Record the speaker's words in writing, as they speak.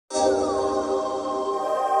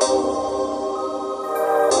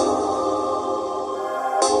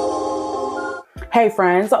Hey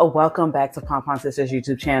friends, welcome back to PONPON Sisters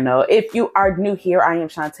YouTube channel. If you are new here, I am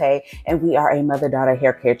Shantae and we are a mother-daughter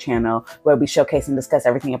hair care channel where we showcase and discuss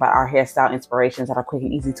everything about our hairstyle inspirations that are quick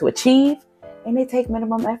and easy to achieve and they take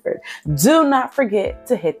minimum effort. Do not forget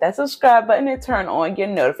to hit that subscribe button and turn on your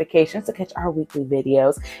notifications to catch our weekly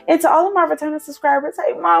videos. And to all of my returning subscribers,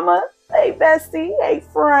 hey mama, hey bestie, hey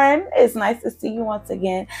friend, it's nice to see you once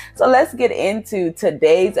again. So let's get into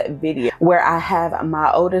today's video where I have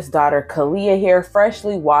my oldest daughter Kalia here,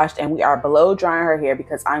 freshly washed, and we are blow drying her hair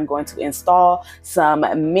because I'm going to install some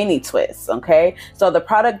mini twists. Okay, so the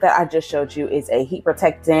product that I just showed you is a heat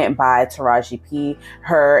protectant by Taraji P,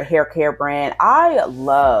 her hair care brand. I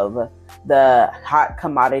love the hot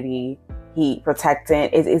commodity heat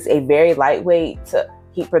protectant. It is a very lightweight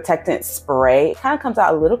heat protectant spray. It kind of comes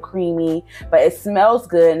out a little creamy, but it smells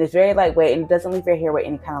good and it's very lightweight and it doesn't leave your hair with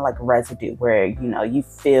any kind of like residue where, you know, you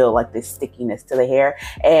feel like this stickiness to the hair.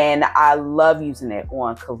 And I love using it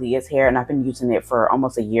on Kalia's hair and I've been using it for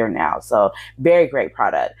almost a year now. So very great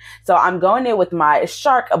product. So I'm going in with my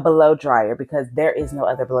Shark blow dryer because there is no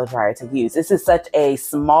other blow dryer to use. This is such a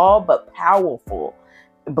small but powerful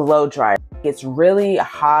blow dryer. It's really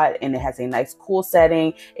hot and it has a nice cool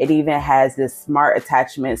setting. It even has this smart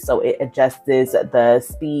attachment so it adjusts the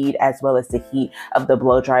speed as well as the heat of the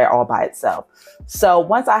blow dryer all by itself. So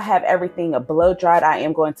once I have everything blow dried, I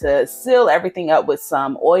am going to seal everything up with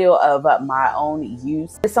some oil of my own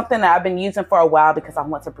use. It's something that I've been using for a while because I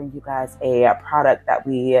want to bring you guys a product that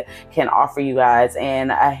we can offer you guys,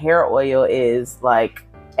 and a hair oil is like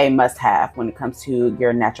a must-have when it comes to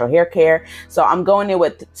your natural hair care. So I'm going in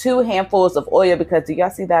with 2 handfuls of oil because do y'all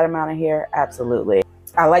see that amount of hair? Absolutely.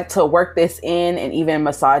 I like to work this in and even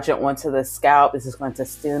massage it onto the scalp. This is going to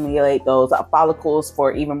stimulate those follicles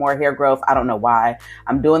for even more hair growth. I don't know why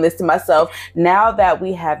I'm doing this to myself. Now that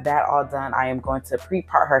we have that all done, I am going to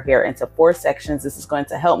pre-part her hair into 4 sections. This is going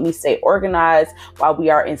to help me stay organized while we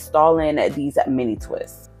are installing these mini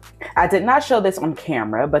twists. I did not show this on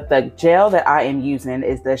camera, but the gel that I am using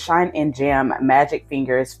is the Shine and Jam Magic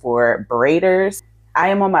Fingers for braiders. I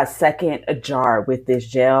am on my 2nd jar with this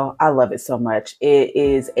gel. I love it so much. It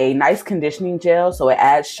is a nice conditioning gel, so it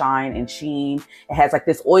adds shine and sheen. It has like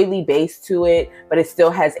this oily base to it, but it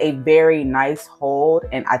still has a very nice hold,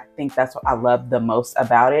 and I think that's what I love the most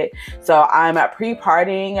about it. So I'm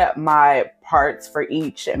pre-parting my parts for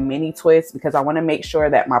each mini twist because I want to make sure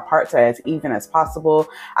that my parts are as even as possible.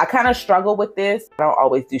 I kind of struggle with this. I don't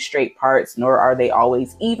always do straight parts, nor are they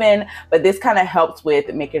always even, but this kind of helps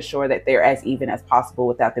with making sure that they're as even as possible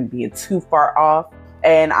without them being too far off.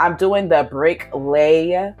 And I'm doing the brick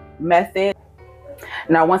lay method.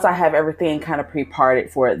 Now, once I have everything kind of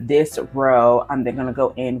pre-parted for this row, I'm then going to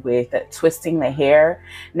go in with twisting the hair.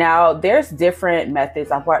 Now, there's different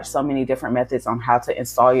methods. I've watched so many different methods on how to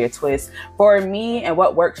install your twist. For me and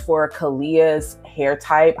what works for Kalia's hair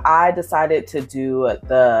type, I decided to do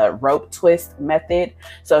the rope twist method.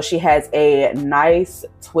 So she has a nice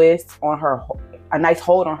twist on her a nice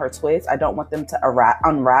hold on her twist. I don't want them to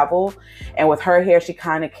unravel. And with her hair, she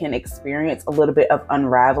kind of can experience a little bit of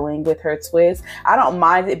unraveling with her twist. I don't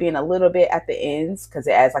mind it being a little bit at the ends because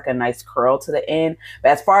it adds like a nice curl to the end.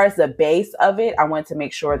 But as far as the base of it, I wanted to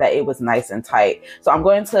make sure that it was nice and tight. So I'm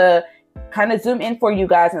going to kind of zoom in for you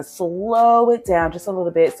guys and slow it down just a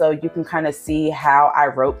little bit so you can kind of see how I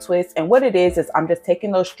rope twist. And what it is I'm just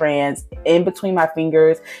taking those strands in between my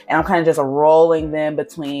fingers and I'm kind of just rolling them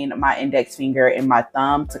between my index finger and my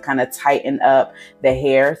thumb to kind of tighten up the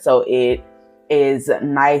hair so it is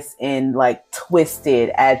nice and like twisted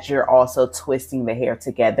as you're also twisting the hair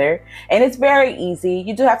together. And it's very easy.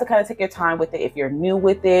 You do have to kind of take your time with it if you're new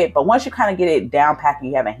with it, but once you kind of get it down pat and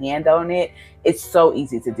you have a hand on it, it's so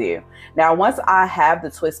easy to do. Now, once I have the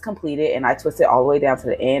twist completed and I twist it all the way down to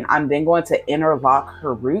the end, I'm then going to interlock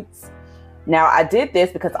her roots. Now, I did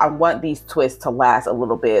this because I want these twists to last a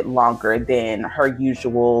little bit longer than her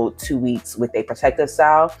usual 2 weeks with a protective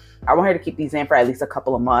style. I want her to keep these in for at least a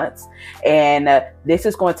couple of months. And this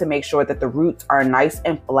is going to make sure that the roots are nice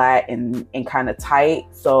and flat and kind of tight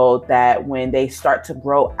so that when they start to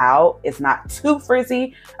grow out, it's not too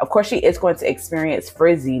frizzy. Of course, she is going to experience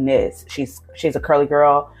frizziness. She's a curly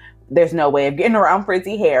girl. There's no way of getting around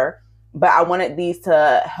frizzy hair. But I wanted these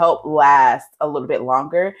to help last a little bit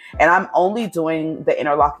longer. And I'm only doing the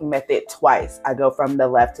interlocking method twice. I go from the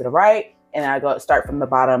left to the right, and then I start from the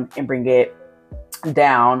bottom and bring it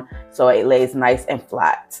down so it lays nice and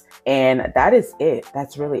flat. And that is it.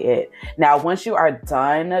 That's really it. Now, once you are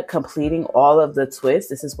done completing all of the twists,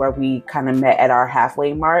 this is where we kind of met at our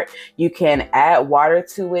halfway mark. You can add water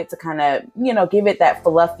to it to kind of, you know, give it that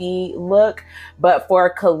fluffy look. But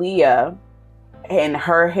for Kalia, in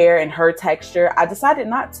her hair and her texture, I decided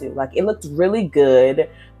not to. Like, it looked really good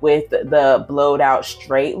with the blowed out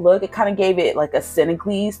straight look. It kind of gave it like a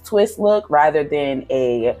Senegalese twist look rather than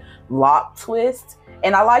a lock twist.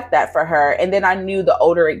 And I like that for her. And then I knew the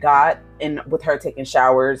older it got, and with her taking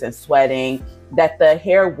showers and sweating, that the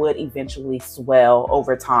hair would eventually swell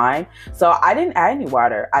over time. So I didn't add any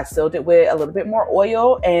water. I sealed it with a little bit more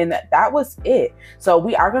oil, and that was it. So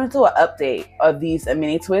we are going to do an update of these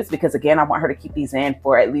mini twists because, again, I want her to keep these in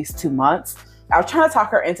for at least 2 months. I was trying to talk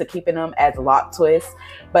her into keeping them as lock twists,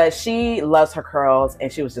 but she loves her curls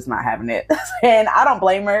and she was just not having it. And I don't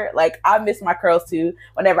blame her. Like, I miss my curls too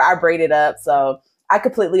whenever I braid it up. So I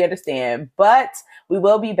completely understand, but we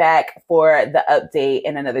will be back for the update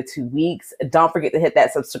in another 2 weeks. Don't forget to hit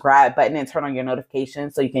that subscribe button and turn on your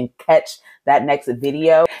notifications so you can catch that next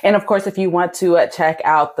video. And of course, if you want to check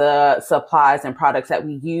out the supplies and products that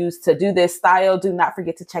we use to do this style, do not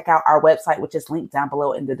forget to check out our website, which is linked down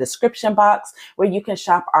below in the description box, where you can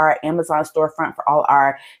shop our Amazon storefront for all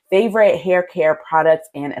our favorite hair care products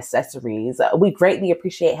and accessories. We greatly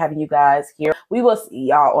appreciate having you guys here. We will see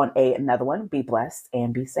y'all on another one. Be blessed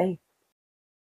and be safe.